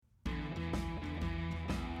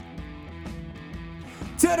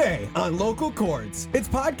Today on Local Chords, it's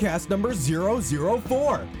podcast number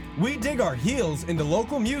 004. We dig our heels into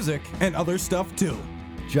local music and other stuff too.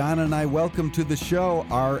 John and I welcome to the show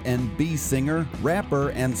R&B singer,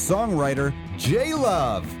 rapper, and songwriter J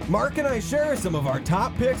Love. Mark and I share some of our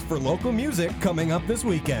top picks for local music coming up this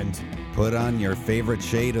weekend. Put on your favorite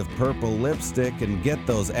shade of purple lipstick and get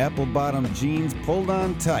those apple-bottom jeans pulled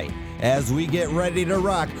on tight as we get ready to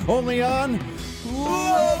rock, only on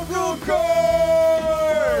Local Chords!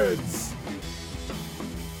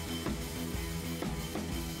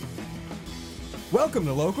 Welcome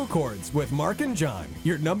to Local Chords with Mark and John,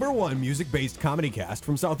 your number one music-based comedy cast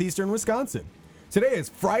from southeastern Wisconsin. Today is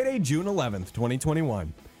Friday, June 11th,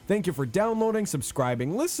 2021. Thank you for downloading,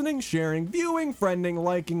 subscribing, listening, sharing, viewing, friending,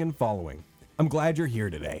 liking, and following. I'm glad you're here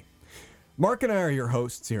today. Mark and I are your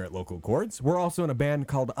hosts here at Local Chords. We're also in a band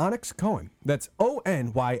called Onyx Cohen. That's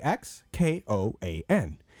Onyxkoan.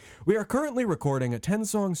 We are currently recording a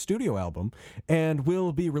 10-song studio album, and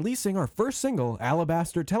we'll be releasing our first single,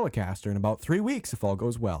 Alabaster Telecaster, in about 3 weeks if all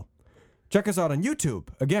goes well. Check us out on YouTube.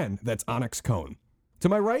 Again, that's Onyx Cohen. To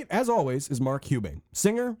my right, as always, is Mark Hubing,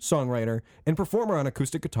 singer, songwriter, and performer on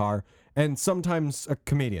acoustic guitar, and sometimes a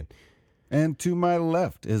comedian. And to my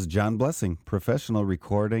left is John Blessing, professional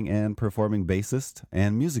recording and performing bassist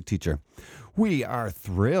and music teacher. We are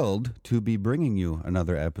thrilled to be bringing you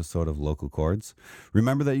another episode of Local Chords.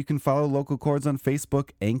 Remember that you can follow Local Chords on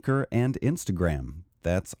Facebook, Anchor, and Instagram.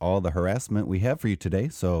 That's all the harassment we have for you today.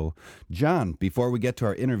 So, John, before we get to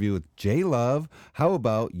our interview with J Love, how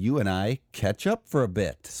about you and I catch up for a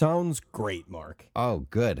bit? Sounds great, Mark. Oh,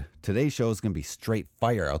 good. Today's show is going to be straight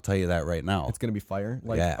fire. I'll tell you that right now. It's going to be fire?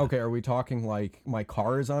 Yeah. Okay, are we talking like my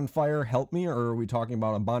car is on fire, help me? Or are we talking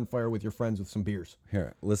about a bonfire with your friends with some beers?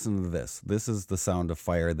 Here, listen to this. This is the sound of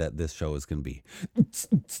fire that this show is going to be.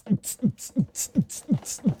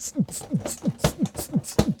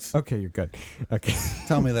 Okay, you're good. Okay.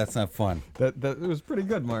 Tell me that's not fun. That was pretty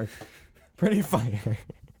good, Mark. Pretty fire.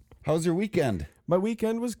 How's your weekend? My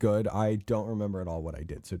weekend was good. I don't remember at all what I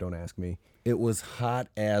did, so don't ask me. It was hot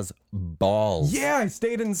as balls. Yeah, I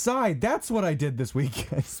stayed inside. That's what I did this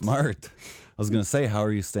weekend. Smart. I was going to say, how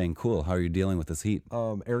are you staying cool? How are you dealing with this heat?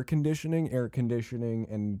 Air conditioning,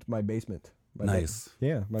 and my basement. Nice.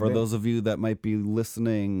 Yeah. For those of you that might be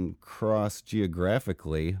listening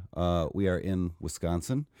cross-geographically, we are in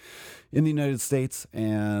Wisconsin, in the United States,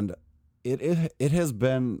 and it has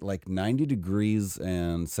been like 90 degrees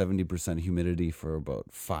and 70% humidity for about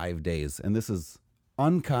 5 days, and this is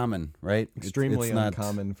uncommon, right? Extremely it's not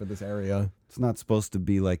uncommon for this area. It's not supposed to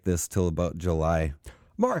be like this till about July.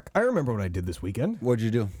 Mark, I remember what I did this weekend. What'd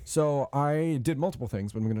you do? So I did multiple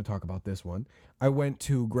things, but I'm going to talk about this one. I went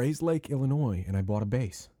to Grays Lake, Illinois, and I bought a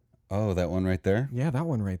bass. Oh, that one right there? Yeah, that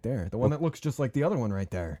one right there. The one that looks just like the other one right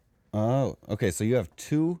there. Oh, okay. So you have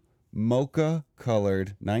two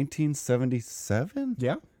mocha-colored 1977?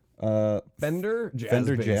 Yeah. Fender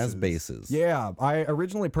jazz basses. Yeah, I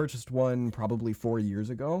originally purchased one probably 4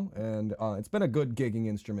 years ago, and it's been a good gigging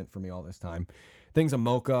instrument for me all this time. Thing's a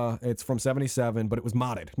Mocha. It's from 77, but it was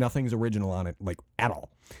modded. Nothing's original on it, like, at all.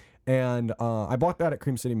 And I bought that at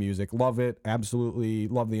Cream City Music. Love it. Absolutely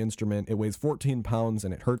love the instrument. It weighs 14 pounds,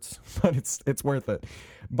 and it hurts, but it's worth it.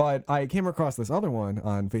 But I came across this other one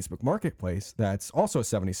on Facebook Marketplace that's also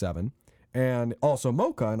 77, and also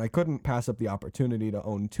Mocha, and I couldn't pass up the opportunity to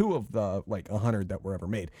own two of the, 100 that were ever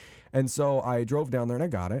made. And so I drove down there, and I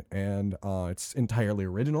got it, and it's entirely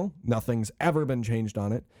original. Nothing's ever been changed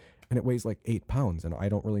on it. And it weighs like 8 pounds, and I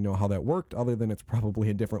don't really know how that worked other than it's probably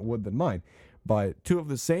a different wood than mine. But two of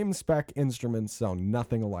the same spec instruments sound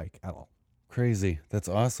nothing alike at all. Crazy. That's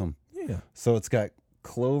awesome. Yeah. So it's got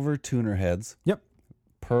clover tuner heads. Yep.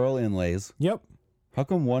 Pearl inlays. Yep. How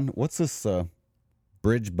come what's this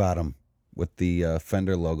bridge bottom with the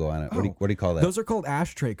Fender logo on it? What do you call that? Those are called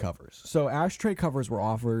ashtray covers. So ashtray covers were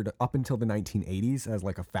offered up until the 1980s as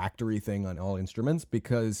like a factory thing on all instruments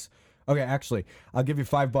because... Okay, actually, I'll give you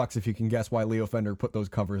 $5 if you can guess why Leo Fender put those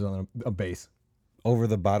covers on a bass. Over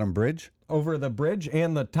the bottom bridge? Over the bridge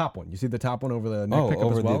and the top one. You see the top one over the neck pickup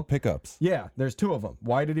over as well? the pickups. Yeah, there's two of them.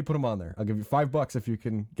 Why did he put them on there? I'll give you $5 if you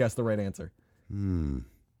can guess the right answer.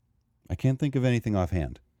 I can't think of anything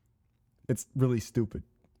offhand. It's really stupid.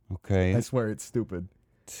 Okay. I swear it's stupid.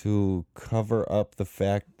 To cover up the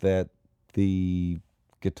fact that the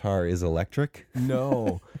guitar is electric?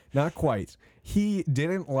 No, not quite. He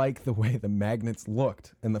didn't like the way the magnets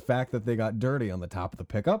looked and the fact that they got dirty on the top of the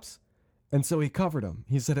pickups. And so he covered them.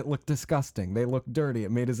 He said it looked disgusting. They looked dirty.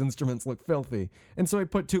 It made his instruments look filthy. And so he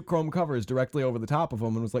put two chrome covers directly over the top of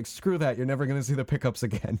them and was like, screw that. You're never going to see the pickups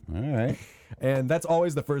again. All right. And that's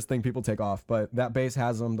always the first thing people take off. But that bass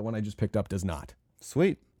has them. The one I just picked up does not.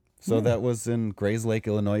 Sweet. So that was in Grays Lake,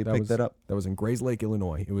 Illinois. You picked that up. That was in Grays Lake,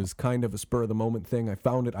 Illinois. It was kind of a spur of the moment thing. I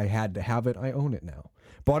found it. I had to have it. I own it now.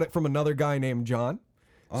 Bought it from another guy named John.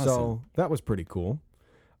 Awesome. So that was pretty cool.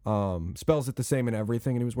 Spells it the same and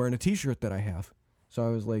everything, and he was wearing a T-shirt that I have. So I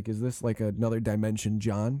was like, is this like another dimension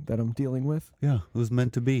John that I'm dealing with? Yeah, it was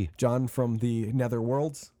meant to be. John from the nether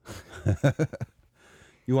worlds?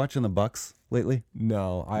 You watching the Bucks lately?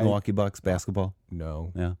 No. Milwaukee Bucks basketball?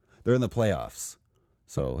 No. Yeah. They're in the playoffs.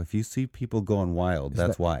 So if you see people going wild,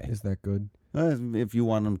 that's why. Is that good? If you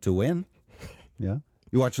want them to win. Yeah.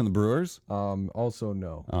 You watching the Brewers? Also,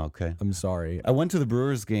 no. Oh, okay. I'm sorry. I went to the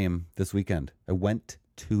Brewers game this weekend. I went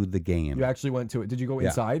to the game. You actually went to it. Did you go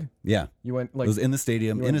inside? Yeah. You went It was in the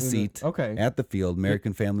stadium, in a seat, okay. at the field,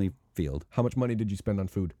 American Family Field. How much money did you spend on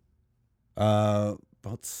food? About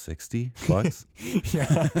 $60.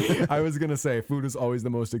 Yeah. I was going to say, food is always the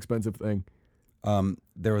most expensive thing.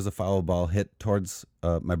 There was a foul ball hit towards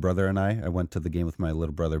my brother and I. I went to the game with my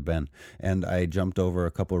little brother, Ben, and I jumped over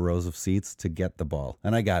a couple of rows of seats to get the ball,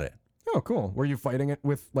 and I got it. Oh, cool. Were you fighting it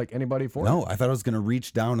with like anybody for it? No, I thought I was going to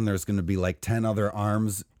reach down and there's going to be like 10 other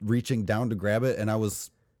arms reaching down to grab it, and I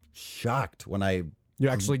was shocked when I You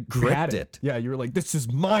actually gripped had it. Yeah, you were like, this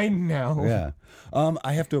is mine now. Yeah.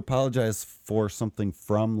 I have to apologize for something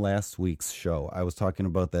from last week's show. I was talking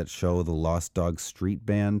about that show, the Lost Dog Street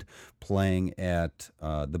Band, playing at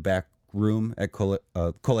the back room at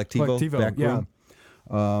Collectivo. Back room.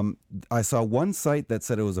 I saw one site that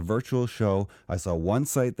said it was a virtual show. I saw one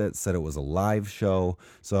site that said it was a live show.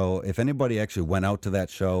 So if anybody actually went out to that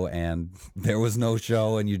show and there was no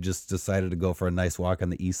show and you just decided to go for a nice walk on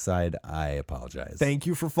the east side, I apologize. Thank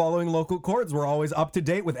you for following Local Chords. We're always up to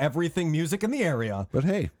date with everything music in the area. But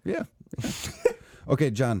hey, yeah.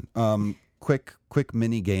 Okay, John, quick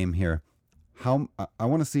mini game here. I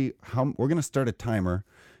want to see how we're going to start a timer.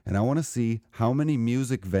 And I want to see how many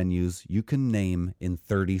music venues you can name in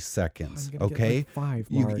 30 seconds. Okay? Get like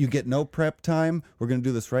 5, Mark. You get no prep time. We're going to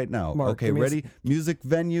do this right now. Mark, okay, ready? Music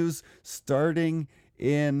venues starting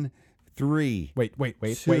in 3. Wait.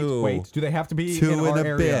 2, Do they have to be 2 in our and a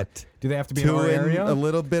area? bit. Do they have to be 2 in our and area? a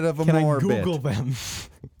little bit of a Can more I Google bit. them?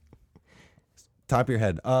 Top of your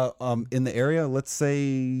head. In the area, let's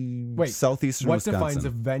say southeastern what Wisconsin. defines a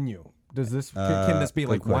venue? Does this can this be good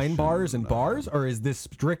like wine question. bars and bars, or is this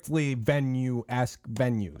strictly venue-esque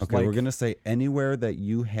venues? Okay, we're going to say anywhere that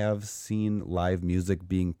you have seen live music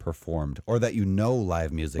being performed, or that you know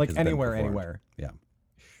live music like has been performed. anywhere. Yeah.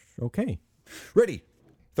 Okay. Ready.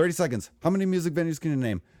 30 seconds. How many music venues can you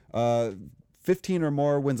name? 15 or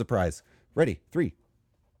more wins a prize. Ready. 3,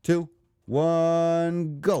 2,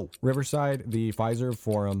 1, go. Riverside, the Pfizer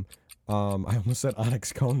Forum. I almost said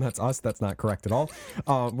Onyx Cone. That's us. That's not correct at all.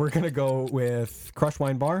 We're going to go with Crush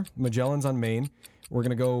Wine Bar, Magellan's on Main. We're going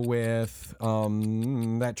to go with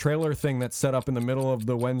that trailer thing that's set up in the middle of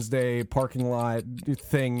the Wednesday parking lot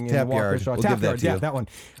thing. Tap in Yard. Waukesha. We'll Tap give that Yard, to yeah, you. that one.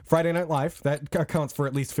 Friday Night Live. That accounts for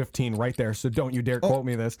at least 15 right there, so don't you dare quote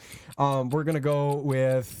me this. We're going to go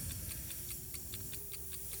with...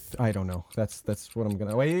 I don't know. That's what I'm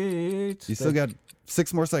going to... Wait. You still got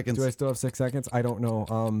 6 more seconds. Do I still have 6 seconds? I don't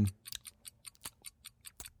know.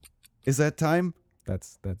 Is that time?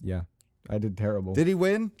 Yeah. I did terrible. Did he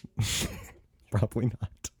win? Probably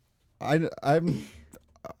not.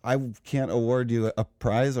 I can't award you a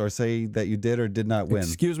prize or say that you did or did not win.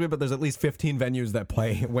 Excuse me, but there's at least 15 venues that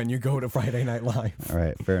play when you go to Friday Night Live. All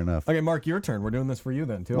right, fair enough. Okay, Mark, your turn. We're doing this for you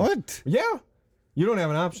then, too. What? Yeah. You don't have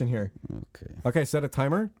an option here. Okay. Okay, set a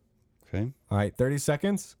timer. Okay. All right, 30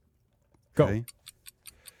 seconds. Go. Okay.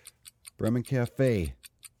 Bremen Cafe,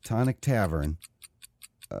 Tonic Tavern,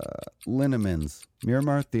 Linneman's,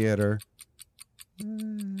 Miramar Theater,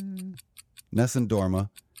 Nessun Dorma,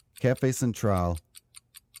 Cafe Central,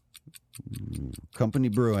 Company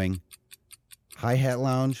Brewing, Hi Hat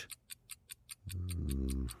Lounge.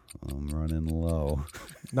 Ooh, I'm running low.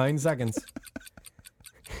 9 seconds.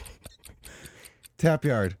 Tap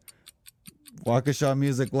Yard, Waukesha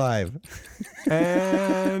Music Live.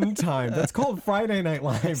 And time. That's called Friday Night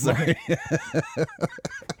Live. Sorry.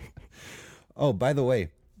 Oh, by the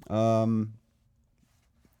way, I'm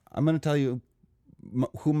going to tell you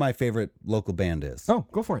who my favorite local band is. Oh,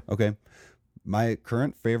 go for it. Okay. My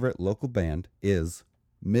current favorite local band is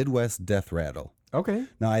Midwest Death Rattle. Okay.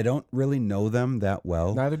 Now, I don't really know them that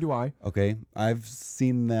well. Neither do I. Okay. I've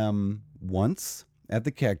seen them once at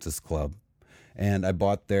the Cactus Club, and I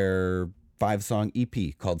bought their 5-song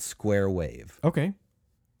EP called Square Wave. Okay.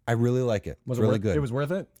 I really like it. Was it's it really worth, good. It was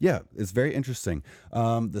worth it? Yeah, it's very interesting.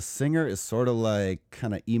 The singer is sort of like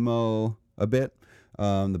kind of emo a bit.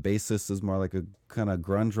 The bassist is more like a kind of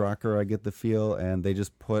grunge rocker, I get the feel, and they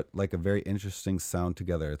just put like a very interesting sound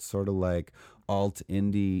together. It's sort of like alt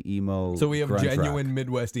indie emo. So we have grunge genuine rock.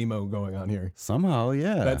 Midwest emo going on here. Somehow,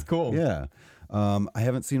 yeah. That's cool. Yeah. I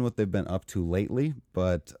haven't seen what they've been up to lately,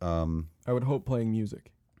 but I would hope playing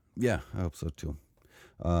music. yeah, I hope so too.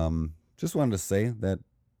 Just wanted to say that,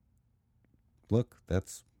 look,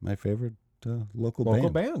 that's my favorite local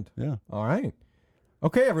band. Yeah. All right.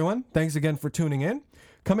 Okay, everyone. Thanks again for tuning in.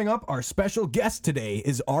 Coming up, our special guest today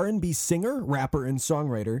is R&B singer, rapper, and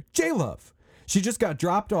songwriter J Love. She just got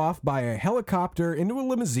dropped off by a helicopter into a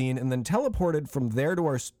limousine and then teleported from there to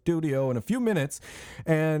our studio in a few minutes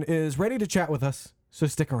and is ready to chat with us, so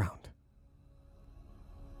stick around.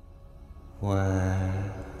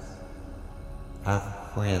 Words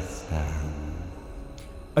of wisdom.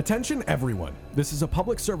 Attention everyone. This is a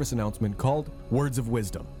public service announcement called Words of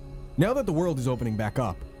Wisdom. Now that the world is opening back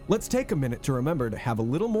up, let's take a minute to remember to have a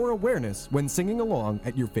little more awareness when singing along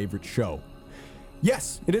at your favorite show.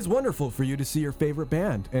 Yes, it is wonderful for you to see your favorite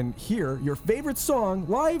band and hear your favorite song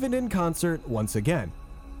live and in concert once again.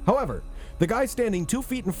 However, the guy standing 2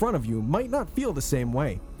 feet in front of you might not feel the same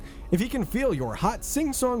way. If he can feel your hot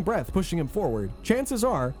sing-song breath pushing him forward, chances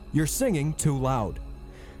are you're singing too loud.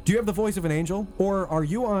 Do you have the voice of an angel, or are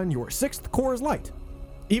you on your 6th Coors Light?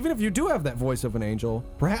 Even if you do have that voice of an angel,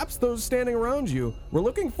 perhaps those standing around you were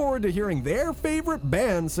looking forward to hearing their favorite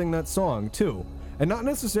band sing that song too, and not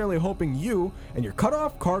necessarily hoping you and your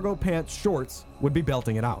cut-off cargo pants shorts would be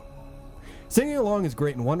belting it out. Singing along is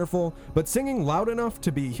great and wonderful, but singing loud enough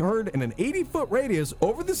to be heard in an 80-foot radius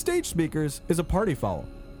over the stage speakers is a party foul.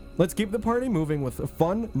 Let's keep the party moving with a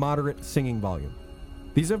fun, moderate singing volume.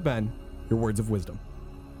 These have been your words of wisdom.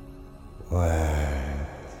 Words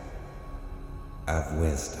of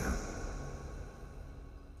wisdom.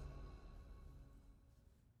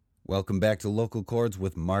 Welcome back to Local Chords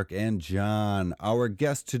with Mark and John. Our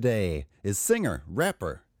guest today is singer,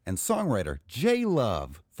 rapper, and songwriter J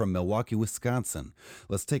Love from Milwaukee, Wisconsin.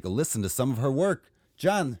 Let's take a listen to some of her work.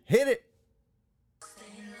 John, hit it!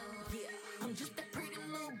 I'm just that pretty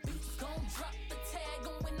little bitch, gon' drop the tag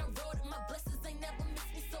on when I wrote it. My blessings ain't never miss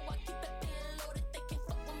me, so I keep it being loaded. They can't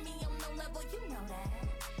fuck with me, I'm no level, you know that.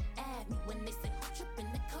 Add me when they say who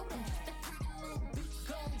trippin' the code. I'm just that pretty little bitch,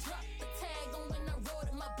 gon' drop the tag on when I wrote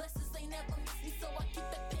it. My blessings ain't never miss me, so I keep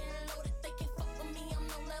it being loaded. They can't fuck with me, I'm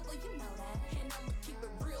no level, you know that. And I'ma keep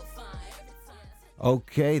it real fine every time.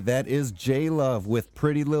 Okay, that is J Love with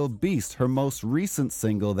Pretty Little Beast, her most recent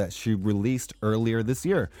single that she released earlier this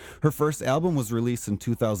year. Her first album was released in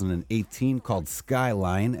 2018 called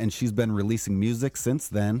Skyline, and she's been releasing music since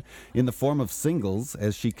then in the form of singles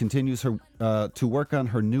as she continues to work on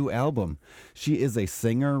her new album. She is a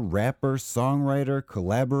singer, rapper, songwriter,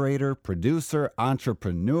 collaborator, producer,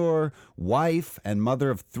 entrepreneur, wife, and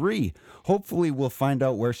mother of 3. Hopefully we'll find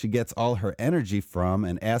out where she gets all her energy from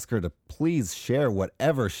and ask her to please share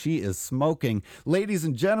whatever she is smoking. Ladies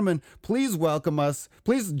and gentlemen, please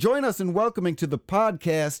join us in welcoming to the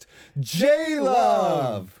podcast, J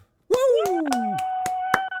Love. Woo!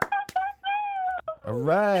 All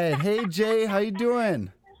right. Hey, Jay, how you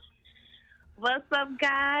doing? What's up,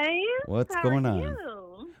 guys? What's How going are on?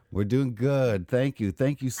 you? We're doing good. Thank you.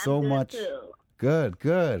 Thank you so I'm good, much. too.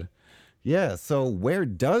 Good. Yeah, so where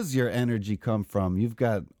does your energy come from? You've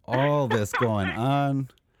got all this going on.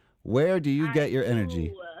 Where do you get your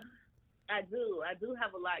energy? I do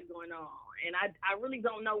have a lot going on, and I really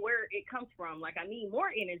don't know where it comes from. Like, I need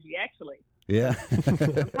more energy, actually. Yeah. I'm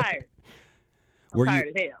tired. I'm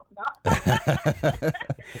tired as hell.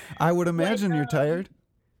 I would imagine you're tired.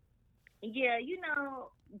 Yeah,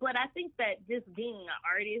 but I think that just being an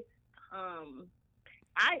artist,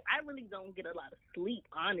 I really don't get a lot of sleep,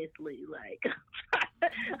 honestly. Like,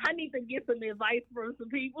 I need to get some advice from some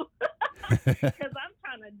people because I'm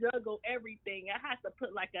trying to juggle everything. I have to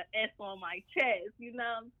put like an S on my chest,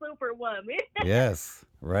 I'm superwoman. Yes,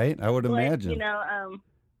 right? I would imagine.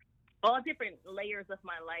 All different layers of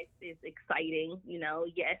my life is exciting.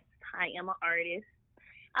 Yes, I am an artist.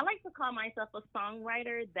 I like to call myself a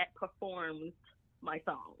songwriter that performs my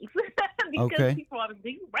songs because people always, do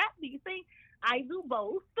you rap? Do you sing? I do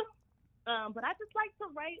both, but I just like to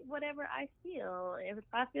write whatever I feel. If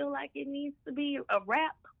I feel like it needs to be a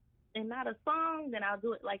rap and not a song, then I'll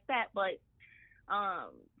do it like that. But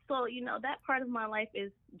so that part of my life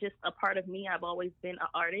is just a part of me. I've always been an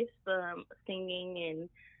artist, singing and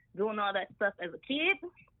doing all that stuff as a kid,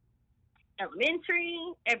 elementary,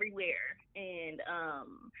 everywhere. And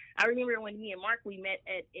I remember when me and Mark, we met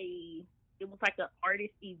at it was like an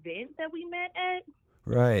artist event that we met at.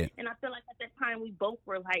 Right. And I feel like at that time we both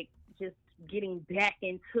were like just getting back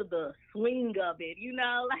into the swing of it, you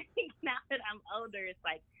know? Like now that I'm older, it's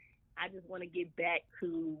like I just want to get back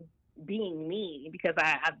to being me because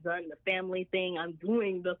I've done the family thing. I'm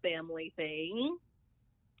doing the family thing.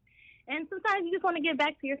 And sometimes you just want to get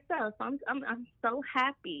back to yourself. I'm so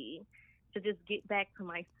happy to just get back to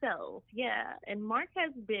myself. Yeah. And Mark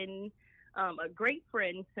has been a great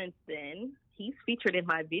friend since then. He's featured in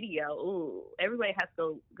my video. Ooh, everybody has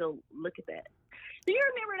to go look at that. Do you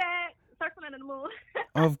remember that? Surfing Under the Moon?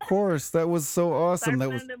 Of course. That was so awesome.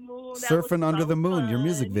 That was Under the Moon. That Surfing was Under so the Moon, your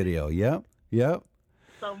music fun. video. Yep. Yep.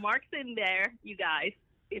 So Mark's in there, you guys.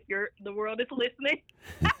 If the world is listening,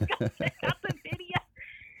 go check out the video.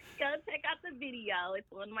 Go check out the video. It's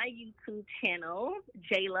on my YouTube channel,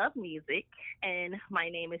 J Love Music, and my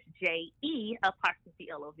name is JE_LOVE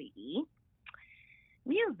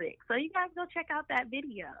Music. So you guys go check out that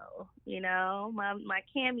video. You know, my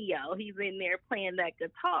cameo. He's in there playing that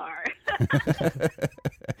guitar.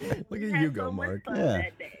 Look We at had you so go, much Mark. fun Yeah.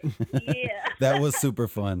 that day. Yeah. That was super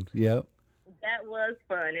fun. Yep. That was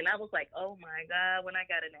fun. And I was like, oh my God, when I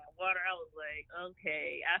got in that water, I was like,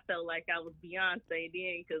 okay. I felt like I was Beyonce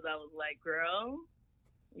then because I was like, girl,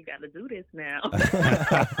 you got to do this now.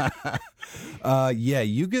 Yeah,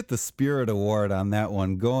 you get the Spirit Award on that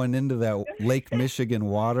one. Going into that Lake Michigan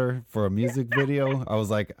water for a music video, I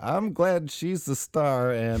was like, I'm glad she's the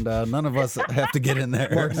star, and none of us have to get in there.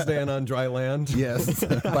 Mark's staying on dry land. Yes,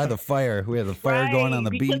 by the fire. We had the fire going on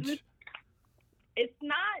the Right, because beach. It's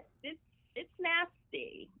not, it's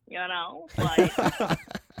nasty, you know? Like,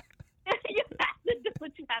 you have to do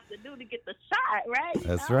what you have to do to get the shot, right? You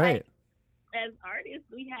That's know? right. Like, as artists,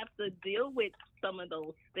 we have to deal with some of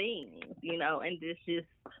those things, you know, and it's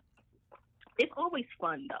always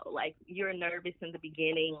fun though. Like you're nervous in the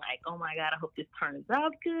beginning, like, oh my God, I hope this turns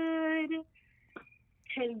out good.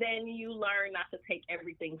 And then you learn not to take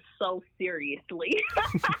everything so seriously.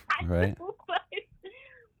 Right.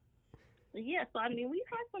 Yeah, so I mean, we've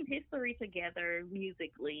had some history together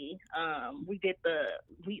musically.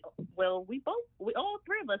 We all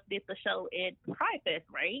three of us did the show at Pride Fest,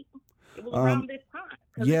 right? It was around this time.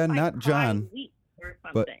 'Cause yeah, it's like not Pride John, Week or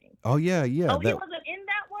but something. Oh yeah, yeah. Oh, he wasn't in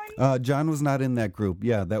that one? John was not in that group.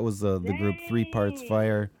 Yeah, that was the group 3 Parts Dang.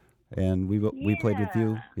 Fire, and we played with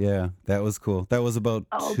you. Yeah. Yeah, that was cool. That was about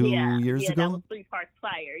Oh, 2 yeah. years That ago, was 3 Parts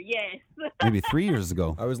Fire. Yes. maybe 3 years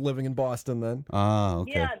ago. I was living in Boston then. Ah,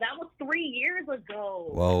 okay. Yeah, that was 3 years ago.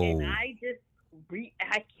 Whoa. And I just,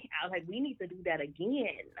 I was like, we need to do that again.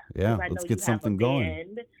 Yeah, 'Cause I let's know get you have a something going.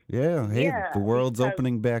 band. Yeah, hey, Yeah, the world's because-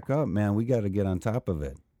 opening back up, man. We got to get on top of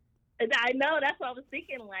it. And I know, that's what I was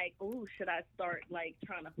thinking, like, ooh, should I start, like,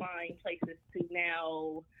 trying to find places to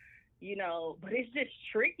now, you know, but it's just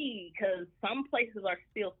tricky because some places are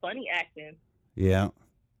still funny acting Yeah.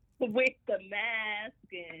 with the mask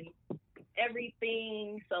and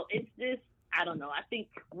everything. So it's just, I don't know. I think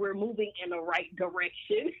we're moving in the right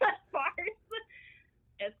direction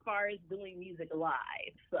as far as doing music live.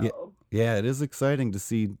 So Yeah, it is exciting to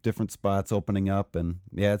see different spots opening up, and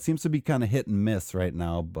yeah, it seems to be kind of hit and miss right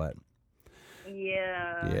now, but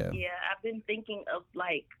yeah. I've been thinking of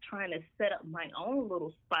like trying to set up my own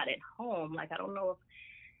little spot at home. Like I don't know if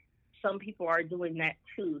some people are doing that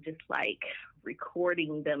too, just like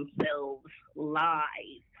recording themselves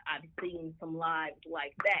live. I've seen some lives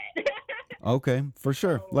like that. okay, for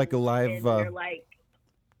sure. So, Like a live and they're like,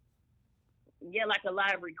 yeah, like a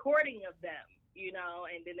live recording of them, you know,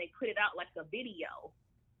 and then they put it out like a video.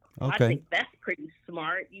 I okay. think that's pretty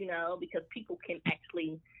smart, you know, because people can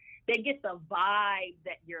actually, they get the vibe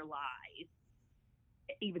that you're live,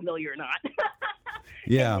 even though you're not.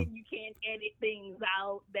 Yeah. And then you can't edit things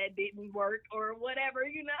out that didn't work or whatever,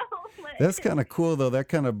 you know. But- That's kind of cool, though. That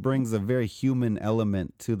kind of brings a very human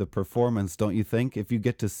element to the performance, don't you think? If you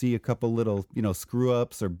get to see a couple little, screw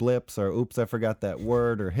ups or blips or oops, I forgot that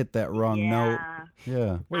word or hit that wrong note.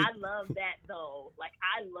 Yeah. Wait. I love that though. Like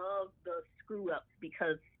I love the screw ups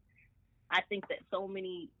because I think that so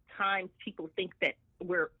many times people think that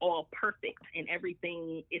we're all perfect and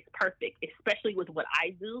everything is perfect, especially with what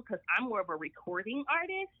I do because I'm more of a recording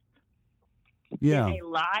artist Yeah. than a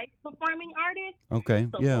live performing artist. Okay.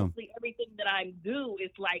 So Yeah. mostly everything that I do is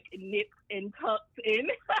like nipped and tucked in.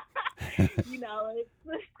 It's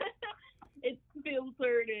it's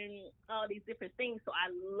filtered and all these different things. So I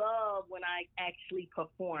love when I actually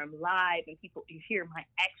perform live and people you hear my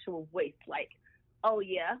actual voice like, oh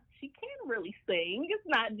yeah, she can really sing. It's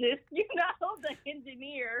not just, the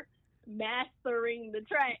engineer mastering the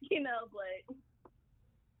track, but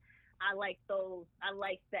I like those. I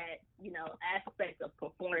like that, aspect of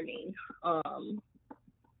performing.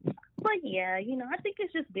 But yeah, I think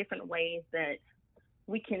it's just different ways that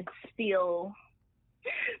we can still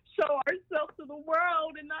show ourselves to the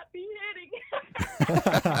world and not be hitting.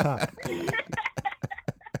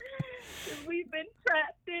 'Cause we've been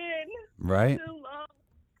trapped in Right? too long.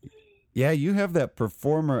 Yeah, you have that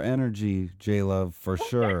performer energy, J Love, for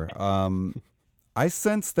sure. I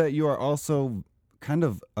sense that you are also kind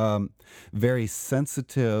of very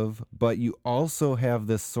sensitive, but you also have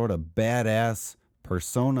this sort of badass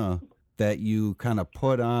persona that you kind of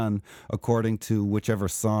put on according to whichever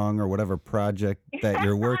song or whatever project that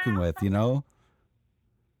you're working with, you know?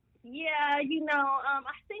 Yeah, I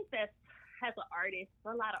think that as an artist,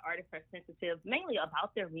 a lot of artists are sensitive, mainly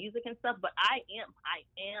about their music and stuff. But I am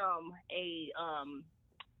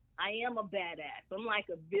a badass. I'm like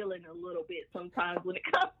a villain a little bit sometimes when it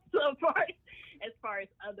comes to as far as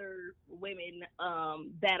other women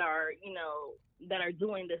that are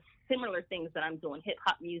doing the similar things that I'm doing: hip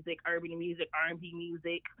hop music, urban music, R&B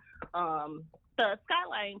music. The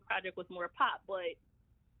Skyline project was more pop, but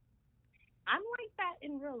I'm like that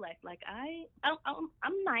in real life. Like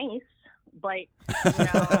I'm nice, but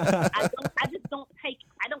I don't take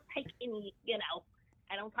any.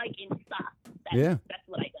 I don't take any stuff. That's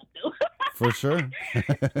what I don't do. For sure.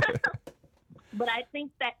 But I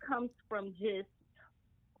think that comes from just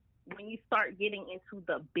when you start getting into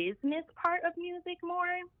the business part of music more,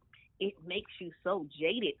 it makes you so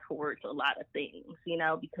jaded towards a lot of things,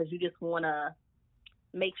 because you just want to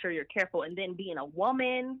make sure you're careful. And then being a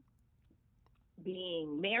woman,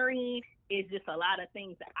 being married is just a lot of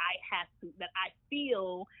things that I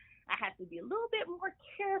feel I have to be a little bit more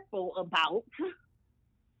careful about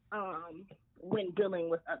when dealing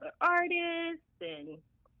with other artists and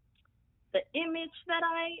the image that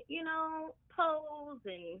I, pose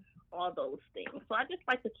and all those things. So I just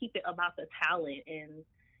like to keep it about the talent and,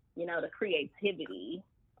 the creativity.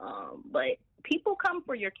 But people come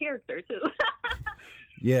for your character too.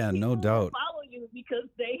 Yeah, no doubt. Follow you because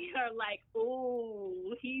they are like,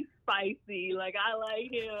 "Oh, he's spicy. Like I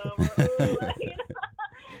like him." Or,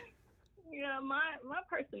 Yeah, my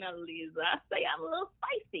personality is, I say I'm a little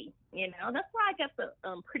spicy. That's where I got the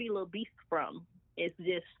Pretty Little Beast from. It's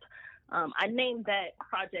just I named that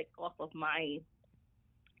project off of my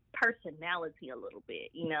personality a little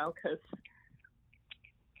bit, because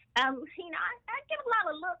I get a lot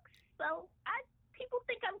of looks, so people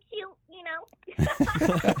think I'm cute,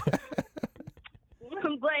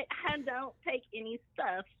 but I don't take any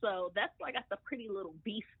stuff, so that's where I got the Pretty Little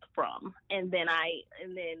Beast from. And then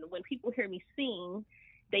when people hear me sing,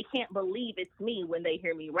 they can't believe it's me when they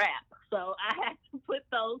hear me rap. So I had to put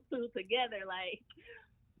those two together, like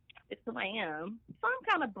it's who I am. So I'm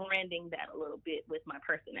kind of branding that a little bit with my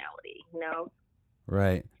personality,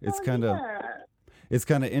 Right. It's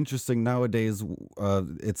kind of interesting nowadays.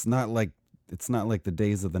 It's not like the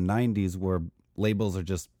days of the 90s where labels are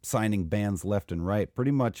just signing bands left and right. Pretty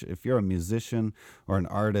much, if you're a musician or an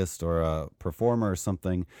artist or a performer or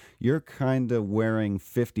something, you're kind of wearing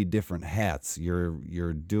 50 different hats. You're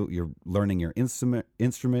learning your instrument.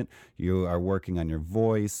 You are working on your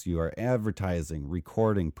voice. You are advertising,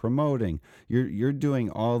 recording, promoting. You're doing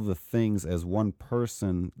all the things as one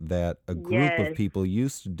person that a group of people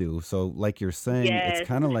used to do. So, like you're saying, it's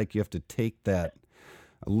kind of like you have to take that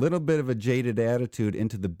a little bit of a jaded attitude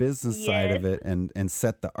into the business side of it and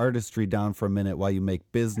set the artistry down for a minute while you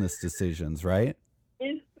make business decisions, right?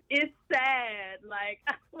 It's sad. Like,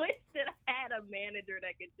 I wish that I had a manager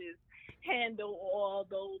that could just handle all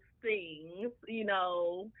those things,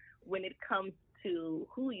 when it comes to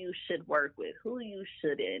who you should work with, who you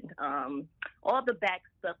shouldn't, all the back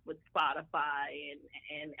stuff with Spotify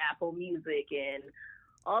and Apple Music and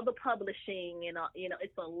all the publishing and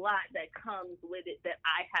it's a lot that comes with it that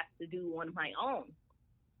I have to do on my own.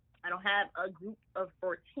 I don't have a group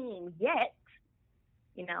or team yet,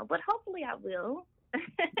 but hopefully I will.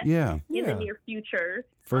 Yeah. in the near future.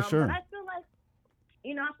 For sure. But I feel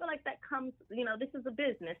like that comes, this is a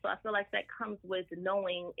business, so I feel like that comes with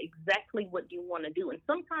knowing exactly what you want to do. And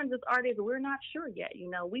sometimes as artists, we're not sure yet.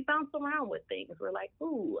 We bounce around with things. We're like,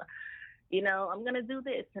 ooh, I'm going to do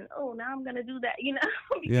this, and now I'm going to do that,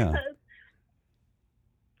 because,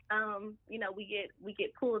 we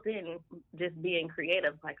get pulled in just being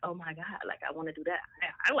creative, like, oh my God, like I want to do that.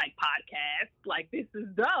 I like podcasts, like this is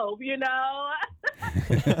dope, It's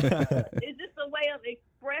just a way of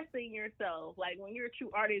expressing yourself. Like when you're a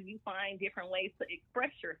true artist, you find different ways to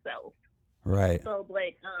express yourself. Right. So,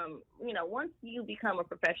 but, once you become a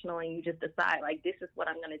professional and you just decide, like, this is what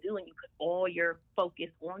I'm going to do, and you put all your focus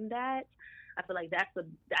on that, I feel like that's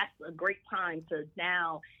a great time to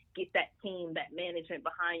now get that team, that management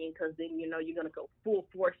behind you, because then, you're going to go full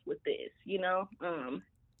force with this,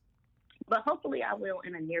 But hopefully I will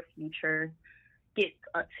in the near future get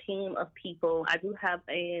a team of people. I do have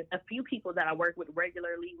a few people that I work with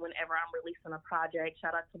regularly whenever I'm releasing a project.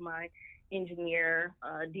 Shout out to my engineer,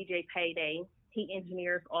 DJ Payday. He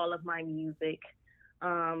engineers all of my music.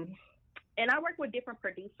 And I work with different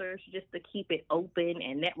producers just to keep it open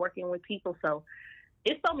and networking with people. So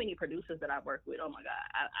it's so many producers that I work with. Oh my God,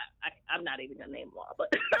 I'm not even gonna name them all,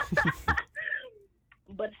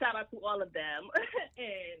 but shout out to all of them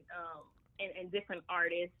and different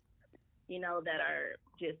artists, you know, that are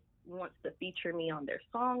just wants to feature me on their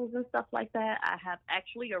songs and stuff like that. I have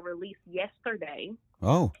actually a release yesterday.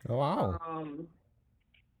 Oh, wow.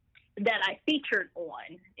 That I featured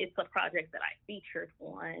on. It's a project that I featured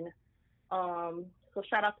on. So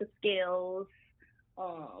shout out to Scales,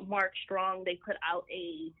 Mark Strong. They put out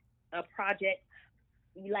a project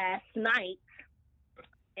last night,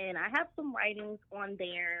 and I have some writings on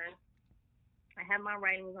there. I have my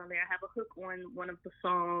writings on there. I have a hook on one of the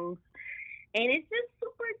songs, and it's just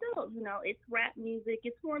super dope. You know, it's rap music.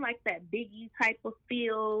 It's more like that Biggie type of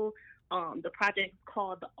feel. The project is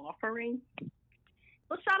called The Offering.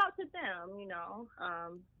 So shout out to them. You know.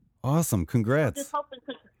 awesome. Congrats. Just hoping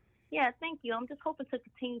to. Yeah, thank you. I'm just hoping to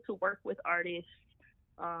continue to work with artists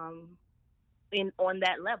on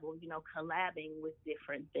that level, you know, collabing with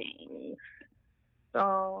different things.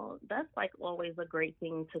 So that's like always a great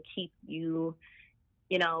thing to keep you,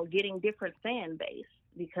 you know, getting different fan base,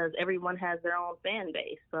 because everyone has their own fan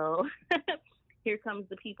base. So here comes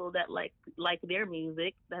the people that like their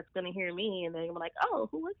music that's going to hear me, and they're gonna be like, oh,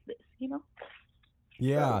 who is this, you know?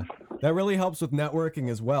 Yeah, that really helps with networking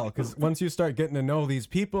as well, because once you start getting to know these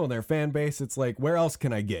people and their fan base, it's like, where else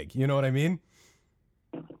can I gig? You know what I mean?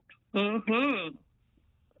 Mm-hmm.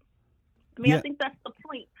 I mean, Yeah. I think that's the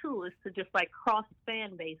point, too, is to just, like, cross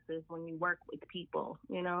fan bases when you work with people,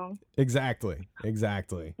 you know? Exactly.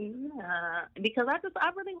 Yeah, because I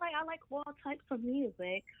really like all types of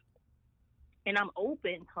music, and I'm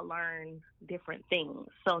open to learn different things.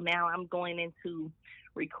 So now I'm going into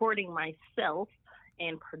recording myself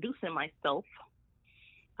and producing myself.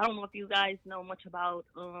 I don't know if you guys know much about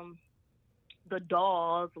the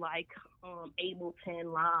DAWs like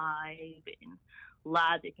Ableton Live and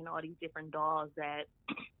Logic and all these different DAWs that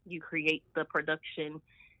you create the production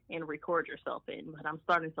and record yourself in. But I'm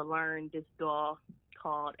starting to learn this DAW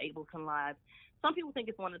called Ableton Live. Some people think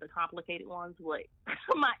it's one of the complicated ones, but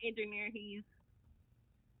my engineer, he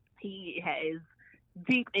has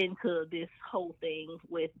deep into this whole thing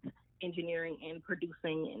with engineering and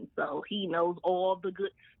producing, and so he knows all the good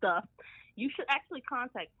stuff. You should actually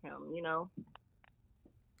contact him, you know.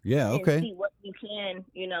 Yeah, And okay. see what you can,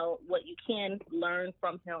 you know, what you can learn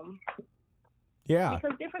from him. Yeah.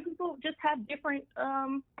 Because different people just have different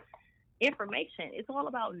information. It's all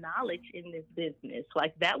about knowledge in this business.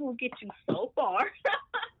 Like, that will get you so far.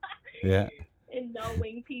 Yeah. And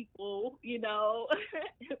knowing people, you know,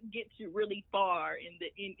 gets you really far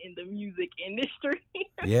in the music industry.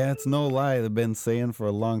 Yeah, it's no lie. They've been saying for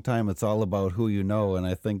a long time it's all about who you know, and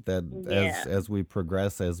I think that Yeah. as we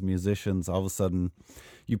progress as musicians, all of a sudden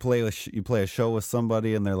you play a show with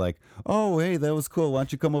somebody and they're like, "Oh, hey, that was cool. Why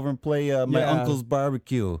don't you come over and play my Yeah. uncle's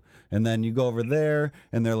barbecue?" And then you go over there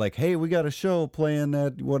and they're like, "Hey, we got a show playing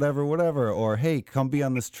at whatever, or hey, come be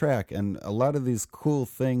on this track." And a lot of these cool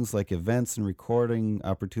things like events and recording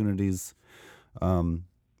opportunities.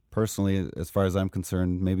 Personally, as far as I'm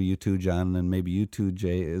concerned, maybe you too, John, and maybe you too,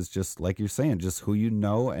 Jay, is just like you're saying, just who you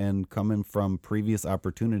know and coming from previous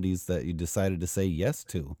opportunities that you decided to say yes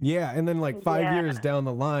to. Yeah, and then like 5 Yeah. years down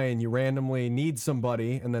the line, you randomly need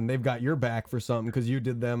somebody, and then they've got your back for something because you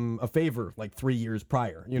did them a favor like 3 years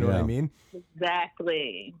prior. You know what I Yeah. mean?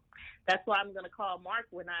 Exactly. That's why I'm gonna call Mark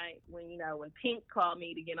when Pink called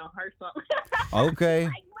me to get on her song. Okay.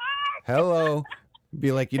 Like, Mark! Hello.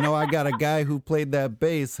 Be like, I got a guy who played that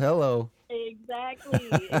bass. Hello. Exactly.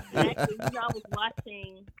 You know,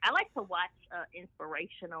 I like to watch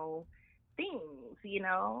inspirational things, you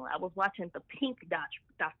know. I was watching the Pink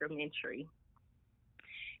documentary.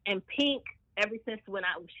 And Pink, ever since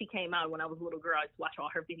she came out when I was a little girl, I used to watch all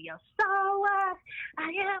her videos. So I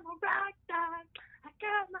am a rock star. I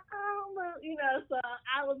got my own, you know, so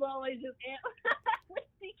I was always just when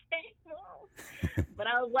she came on. But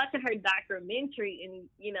I was watching her documentary, and,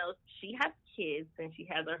 you know, she has kids and she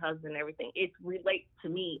has her husband and everything. It relates to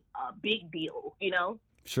me a big deal, you know?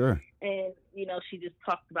 Sure. And, you know, she just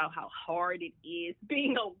talked about how hard it is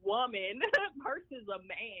being a woman versus a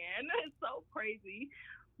man. It's so crazy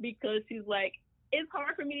because she's like, it's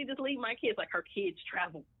hard for me to just leave my kids. Like, her kids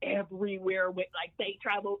travel everywhere they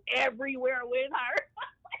travel everywhere with her.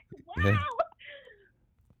 Like, wow. Yeah.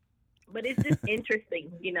 but it's just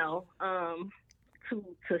interesting,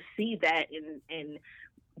 to see that and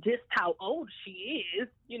just how old she is,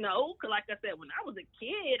 'cause like I said, when I was a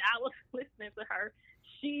kid, I was listening to her.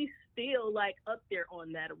 She's still like up there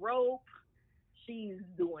on that rope. She's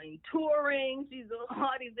doing touring. She's doing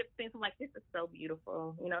all these different things. I'm like, this is so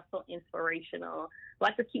beautiful, so inspirational. I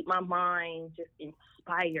like to keep my mind just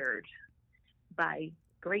inspired by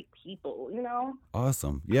great people.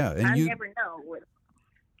 Awesome. Yeah. And I you never know what.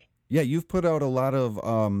 Yeah, you've put out a lot of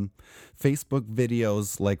Facebook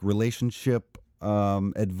videos, like relationship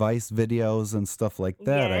advice videos and stuff like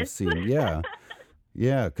that. I've Yes. seen. Yeah,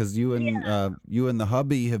 yeah, because you and the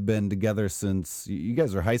hubby have been together since you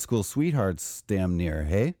guys are high school sweethearts, damn near.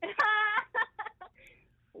 Hey.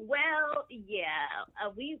 Well, yeah,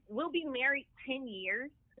 we'll be married 10 years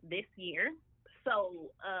this year,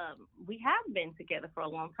 so we have been together for a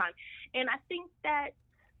long time, and I think that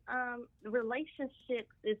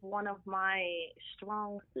relationships is one of my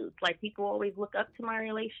strong suits. Like, people always look up to my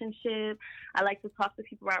relationship. I like to talk to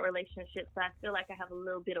people about relationships. I feel like I have a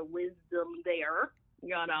little bit of wisdom there,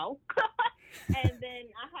 and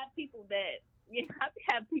then I have people that, I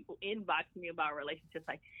have people inbox me about relationships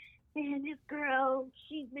like, man, this girl,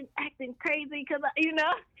 she's been acting crazy because,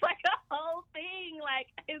 it's like a whole thing.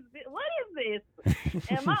 Like, what is this?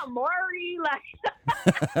 Am I Maury? Like,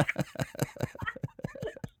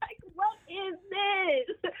 what is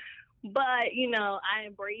this? But, I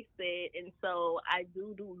embrace it. And so I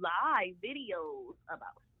do live videos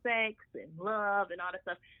about sex and love and all that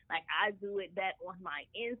stuff. Like, I do that on my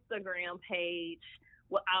Instagram page.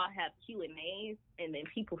 Well, I'll have Q&As, and then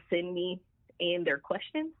people send me in their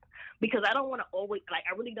questions, because I don't want to always, like,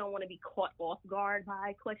 I really don't want to be caught off guard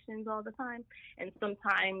by questions all the time. And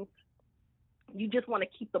sometimes you just want to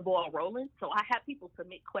keep the ball rolling. So I have people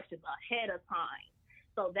submit questions ahead of time.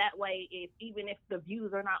 So that way, even if the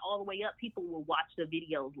views are not all the way up, people will watch the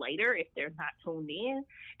videos later if they're not tuned in,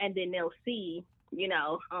 and then they'll see,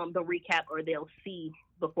 the recap, or they'll see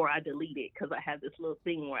before I delete it, because I have this little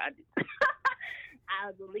thing where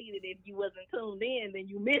I'll delete it if you wasn't tuned in, then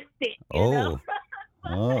you missed it. Oh.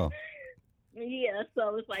 Yeah,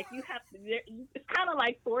 so it's like you have to. It's kind of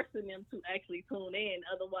like forcing them to actually tune in,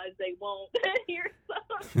 otherwise they won't hear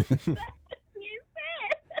something you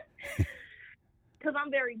said. Because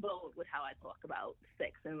I'm very bold with how I talk about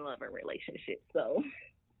sex and love and relationships. So,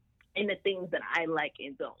 and the things that I like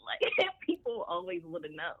and don't like, people always want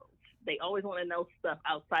to know. They always want to know stuff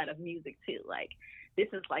outside of music too. Like,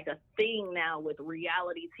 this is like a thing now with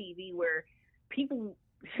reality TV where people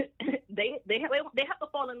they have to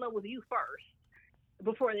fall in love with you first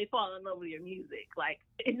before they fall in love with your music. Like,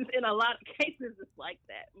 in a lot of cases, it's like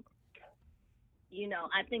that.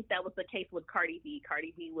 I think that was the case with Cardi B.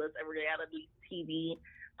 Cardi B was a reality TV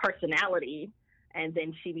personality, and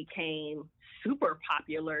then she became super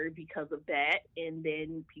popular because of that, and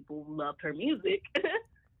then people loved her music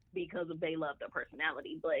because they loved her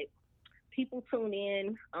personality. But people tune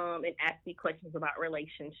in and ask me questions about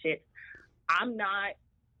relationships. I'm not,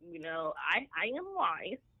 I am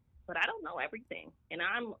wise, but I don't know everything. And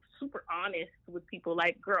I'm super honest with people,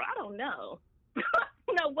 like, girl, I don't know.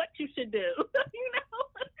 Know what you should do.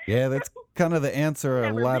 Yeah, that's kind of the answer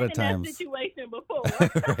a lot of Never been in times. that situation before.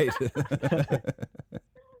 Right.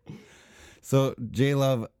 So,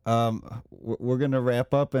 J-Love, we're going to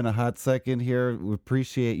wrap up in a hot second here. We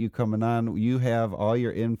appreciate you coming on. You have all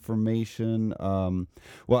your information. You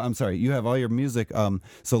have all your music.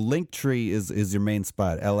 So Linktree is your main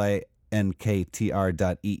spot,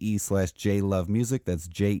 linktr.ee/JLoveMusic. That's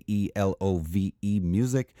JELOVE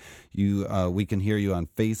music. We can hear you on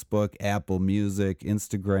Facebook, Apple Music,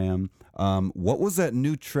 Instagram. What was that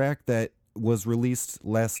new track that was released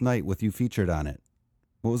last night with you featured on it?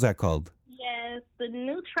 What was that called? Yes, the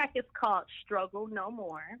new track is called Struggle No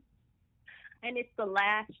More, and it's the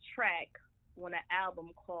last track on an album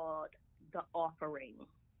called The Offering.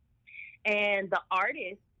 And the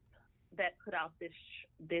artist that put out this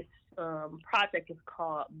project is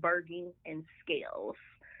called Bergie and Scales.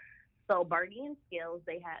 So Bergie and Scales,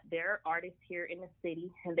 they're artists here in the city,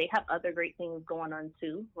 and they have other great things going on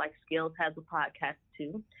too. Like, Scales has a podcast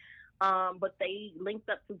too. But they linked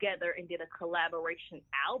up together and did a collaboration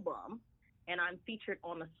album, and I'm featured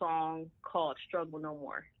on a song called Struggle No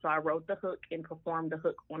More. So I wrote the hook and performed the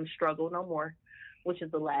hook on Struggle No More, which is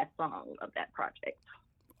the last song of that project.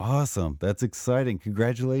 Awesome. That's exciting.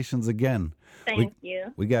 Congratulations again. Thank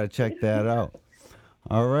you. We got to check that out.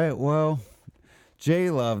 All right. Well,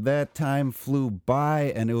 J-Love, that time flew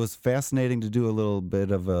by, and it was fascinating to do a little bit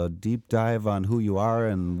of a deep dive on who you are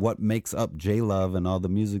and what makes up J-Love and all the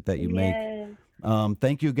music that you make.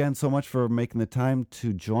 Thank you again so much for making the time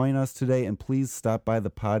to join us today, and please stop by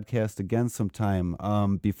the podcast again sometime.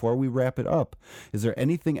 Before we wrap it up, is there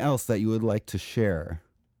anything else that you would like to share?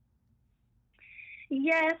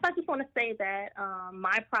 Yes, I just want to say that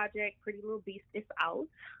my project, Pretty Little Beast, is out,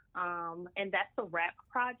 and that's a rap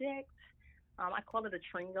project. I call it a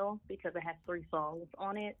tringle because it has 3 songs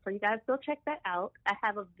on it. So you guys go check that out. I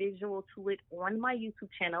have a visual to it on my YouTube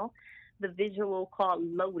channel, the visual called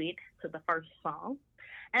Loaded to the first song.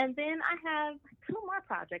 And then I have 2 more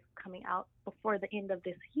projects coming out before the end of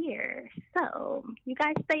this year. So you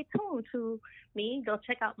guys stay tuned to me. Go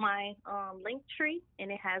check out my link tree,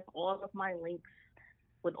 and it has all of my links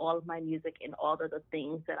with all of my music and all of the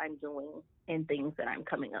things that I'm doing and things that I'm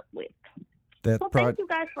coming up with. So thank you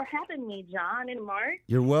guys for having me, John and Mark.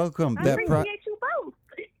 You're welcome. I appreciate you both.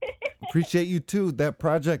 Appreciate you too. That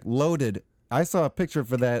project Loaded. I saw a picture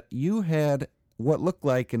for that. You had what looked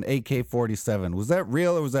like an AK-47. Was that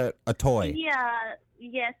real or was that a toy? Yeah,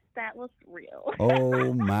 yes, that was real.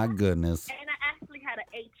 Oh my goodness. And I actually had an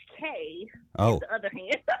HK Oh. in the other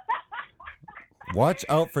hand. Watch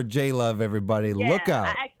out for J-Love, everybody. Yeah, Look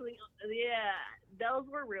out. Those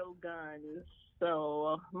were real guns.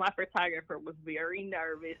 So my photographer was very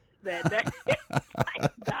nervous that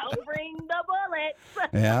don't bring the bullets.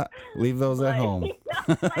 Yeah, leave those at home.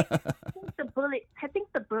 Like, I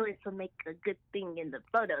think the bullets will make a good thing in the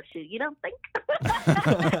photo shoot. You don't think?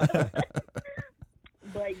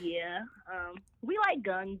 But yeah, we like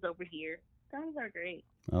guns over here. Guns are great.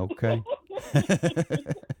 Okay.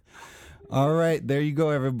 All right, there you go,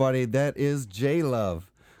 everybody. That is J-Love.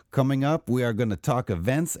 Coming up, we are going to talk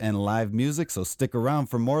events and live music, so stick around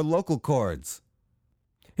for more Local Chords.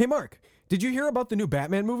 Hey, Mark, did you hear about the new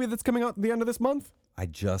Batman movie that's coming out at the end of this month? I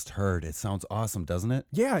just heard. It sounds awesome, doesn't it?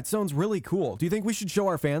 Yeah, it sounds really cool. Do you think we should show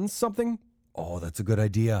our fans something? Oh, that's a good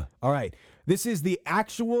idea. All right, this is the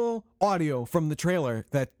actual audio from the trailer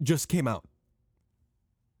that just came out.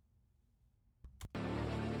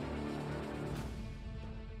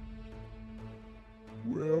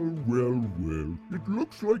 Well, it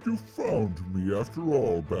looks like you found me after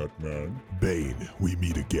all, Batman. Bane, we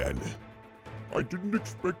meet again. I didn't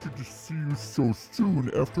expect to see you so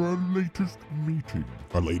soon after our latest meeting.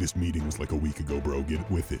 Our latest meeting was like a week ago, bro. Get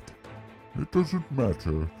with it. It doesn't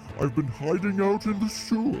matter. I've been hiding out in the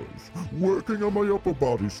sewers, working on my upper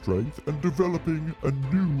body strength and developing a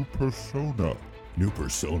new persona. New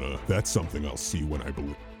persona? That's something I'll see when I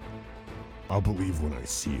believe. I'll believe when I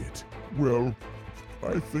see it. Well,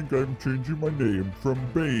 I think I'm changing my name from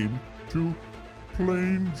Bane to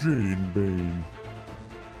Plain Jane Bane.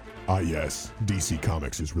 Ah yes, DC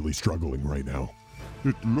Comics is really struggling right now.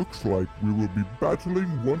 It looks like we will be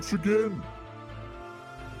battling once again.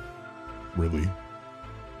 Really?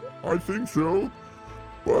 I think so.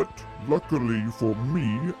 But luckily for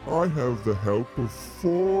me, I have the help of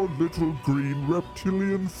 4 little green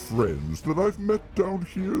reptilian friends that I've met down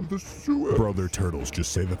here in the sewer. Bro, they're turtles.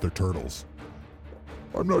 Just say that they're turtles.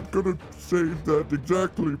 I'm not gonna say that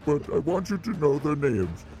exactly, but I want you to know their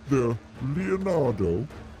names. They're Leonardo,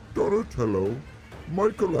 Donatello,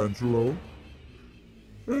 Michelangelo,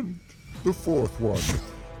 and the 4th one.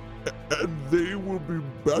 And they will be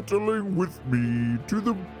battling with me to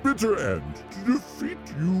the bitter end to defeat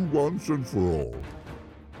you once and for all.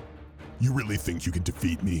 You really think you can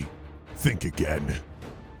defeat me? Think again.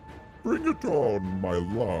 Bring it on, my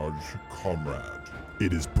large comrade.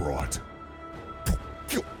 It is brought.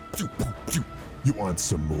 You want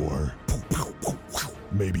some more?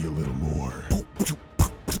 Maybe a little more.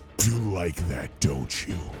 You like that, don't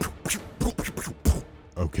you?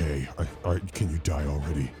 Okay, can you die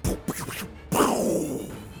already?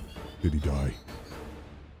 Did he die?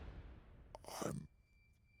 I'm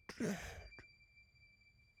dead.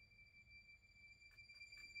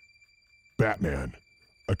 Batman,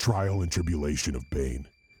 A Trial and Tribulation of Bane.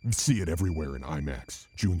 See it everywhere in IMAX,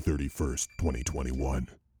 June 31st, 2021.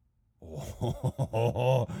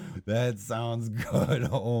 Oh, that sounds good.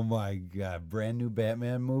 Oh my God. Brand new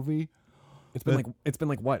Batman movie? It's been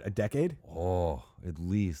like what, a decade? Oh, at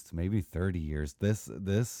least maybe 30 years. This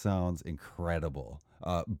sounds incredible.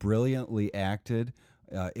 Brilliantly acted,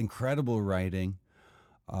 incredible writing.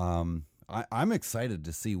 I'm excited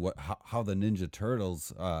to see how the Ninja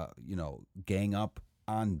Turtles gang up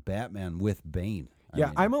on Batman with Bane.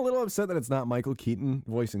 I'm a little upset that it's not Michael Keaton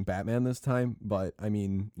voicing Batman this time, but I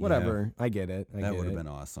mean, whatever. Yeah, I get it. That would have been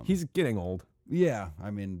awesome. He's getting old. Yeah, I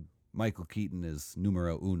mean, Michael Keaton is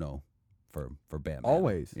numero uno for Batman.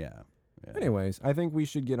 Always. Yeah. Anyways, I think we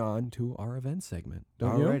should get on to our event segment.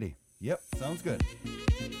 Don't you? Alrighty. Yep, sounds good.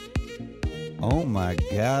 Oh my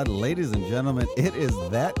God, ladies and gentlemen, it is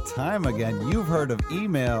that time again. You've heard of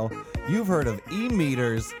email, you've heard of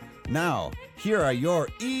e-meters. Now, here are your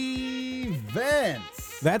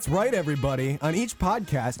events. That's right, everybody. On each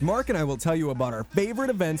podcast, Mark and I will tell you about our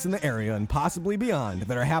favorite events in the area and possibly beyond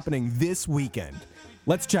that are happening this weekend.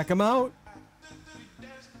 Let's check them out.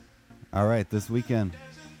 All right, this weekend,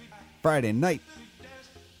 Friday night.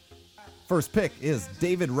 First pick is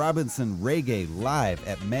David Robinson Reggae live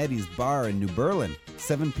at Maddie's Bar in New Berlin,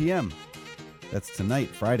 7 p.m. That's tonight,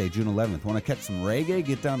 Friday, June 11th. Want to catch some reggae?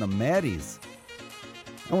 Get down to Maddie's.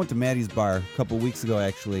 I went to Maddie's Bar a couple weeks ago,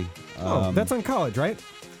 actually. That's on College, right?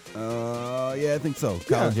 Yeah, I think so.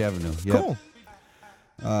 College Avenue. Yep. Cool.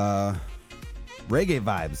 Reggae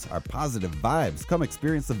vibes are positive vibes. Come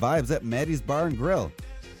experience the vibes at Maddie's Bar and Grill.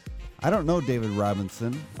 I don't know David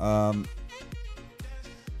Robinson.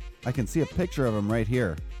 I can see a picture of him right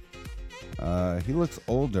here. He looks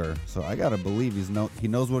older, so I gotta believe he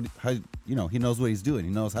knows what he's doing.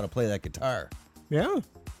 He knows how to play that guitar. Yeah.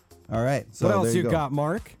 All right. So What else there you go. got,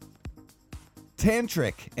 Mark?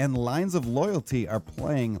 Tantric and Lines of Loyalty are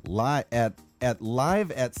playing live at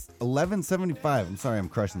 1175. I'm sorry, I'm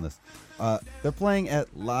crushing this. They're playing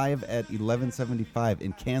live at 1175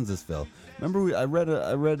 in Kansasville. Remember, I read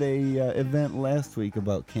a event last week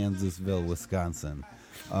about Kansasville, Wisconsin.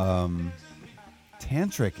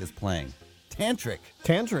 Tantric is playing. Tantric.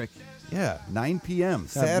 Yeah, 9 p.m. I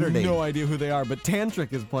Saturday. have no idea who they are, but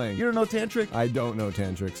Tantric is playing. You don't know Tantric? I don't know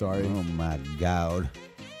Tantric, sorry. Oh my God.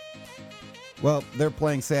 Well, they're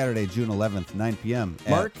playing Saturday, June 11th, 9 p.m.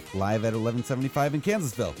 Mark? Live at 1175 in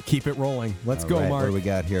Kansasville. Keep it rolling. Let's All go, right, Mark. What do we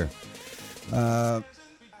got here?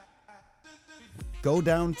 Go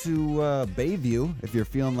down to Bayview if you're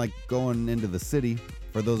feeling like going into the city.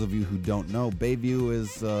 For those of you who don't know, Bayview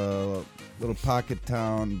is a little pocket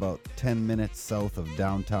town about 10 minutes south of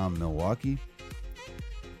downtown Milwaukee.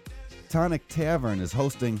 Tonic Tavern is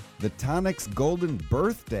hosting the Tonic's Golden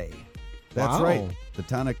Birthday. That's Wow. right. The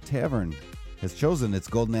Tonic Tavern has chosen its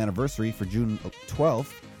golden anniversary for June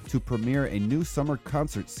 12th to premiere a new summer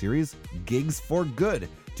concert series, Gigs for Good,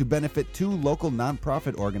 to benefit two local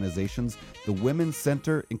nonprofit organizations, the Women's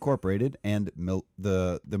Center Incorporated and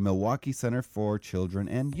the Milwaukee Center for Children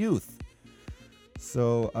and Youth.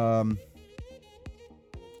 So,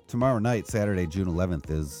 tomorrow night, Saturday, June 11th,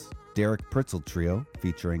 is Derek Pritzel Trio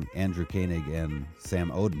featuring Andrew Koenig and Sam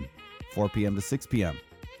Oden, 4 p.m. to 6 p.m.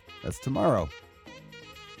 That's tomorrow.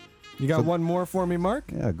 You got one more for me, Mark?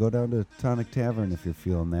 Yeah, go down to Tonic Tavern if you're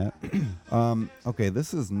feeling that. Okay,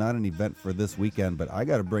 this is not an event for this weekend, but I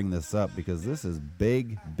got to bring this up because this is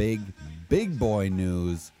big boy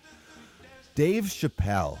news. Dave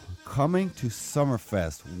Chappelle coming to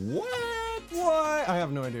Summerfest. What? I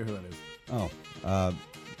have no idea who that is. Oh,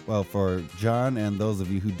 well, for John and those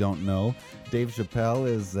of you who don't know, Dave Chappelle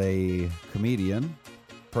is a comedian,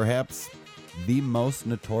 perhaps the most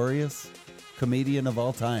notorious comedian of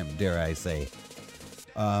all time, dare I say.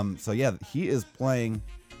 So yeah, he is playing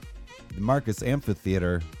the Marcus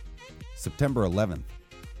Amphitheater September 11th.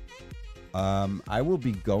 I will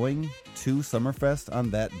be going to Summerfest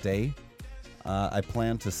on that day. I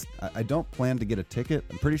don't plan to get a ticket.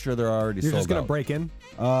 I'm pretty sure they're already sold out. You're just going to break in?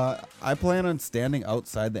 I plan on standing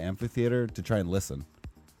outside the amphitheater to try and listen.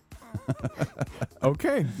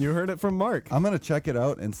 Okay, you heard it from Mark. I'm going to check it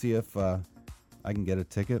out and see if I can get a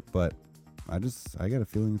ticket, but I got a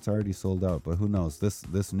feeling it's already sold out, but who knows?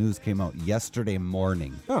 This news came out yesterday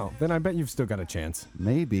morning. Oh, then I bet you've still got a chance.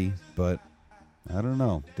 Maybe, but I don't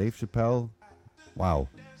know. Dave Chappelle, wow.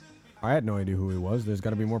 I had no idea who he was. There's got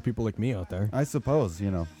to be more people like me out there. I suppose,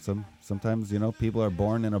 sometimes, people are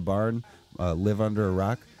born in a barn, live under a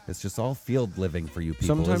rock. It's just all field living for you people,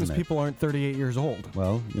 Sometimes isn't it? people aren't 38 years old.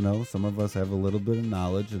 Well, some of us have a little bit of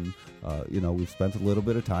knowledge and, we've spent a little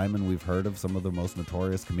bit of time and we've heard of some of the most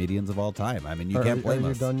notorious comedians of all time. I mean, you can't blame Are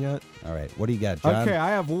us. you done yet? All right. What do you got, John? Okay, I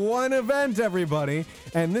have one event, everybody.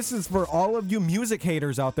 And this is for all of you music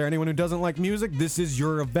haters out there. Anyone who doesn't like music, this is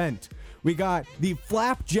your event. We got the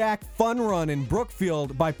Flapjack Fun Run in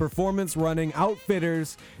Brookfield by Performance Running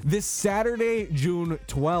Outfitters this Saturday, June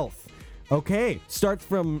 12th. Okay, starts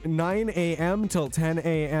from 9 a.m. till 10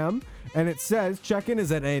 a.m. And it says check-in is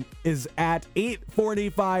at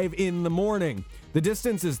 8:45 in the morning. The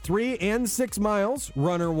distance is 3 and 6 miles,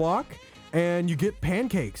 run or walk, and you get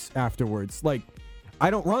pancakes afterwards. Like,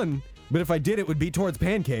 I don't run, but if I did, it would be towards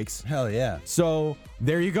pancakes. Hell yeah. So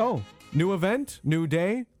there you go. New event, new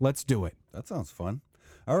day. Let's do it. That sounds fun.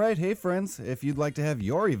 All right, hey friends, if you'd like to have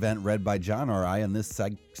your event read by John or I in this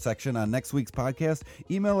section on next week's podcast,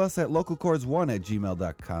 email us at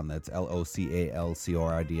localchords1@gmail.com. That's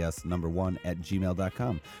LOCALCORDS 1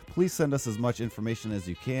 @gmail.com. Please send us as much information as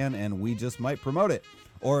you can, and we just might promote it.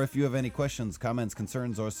 Or if you have any questions, comments,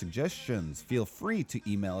 concerns, or suggestions, feel free to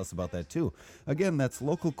email us about that too. Again, that's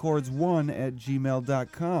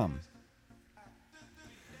localchords1@gmail.com.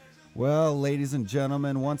 Well, ladies and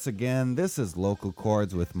gentlemen, once again, this is Local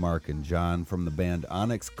Chords with Mark and John from the band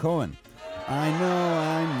Onyx Cohen. I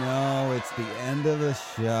know, it's the end of the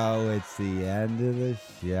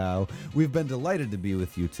show. We've been delighted to be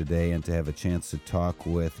with you today and to have a chance to talk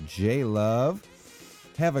with J-Love.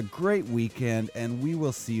 Have a great weekend, and we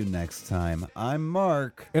will see you next time. I'm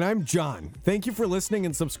Mark. And I'm John. Thank you for listening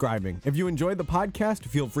and subscribing. If you enjoyed the podcast,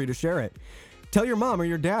 feel free to share it. Tell your mom or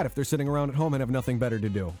your dad if they're sitting around at home and have nothing better to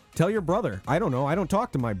do. Tell your brother. I don't know. I don't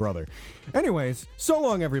talk to my brother. Anyways, so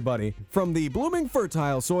long, everybody. From the blooming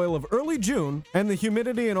fertile soil of early June and the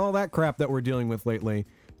humidity and all that crap that we're dealing with lately,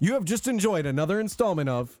 you have just enjoyed another installment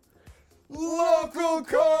of Local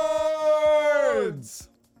Chords!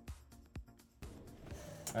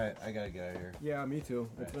 All right, I got to get out of here. Yeah, me too.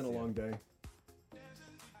 It's been a see ya. long day.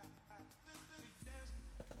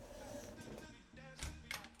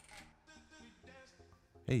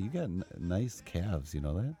 Hey, you got nice calves, you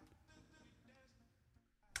know that?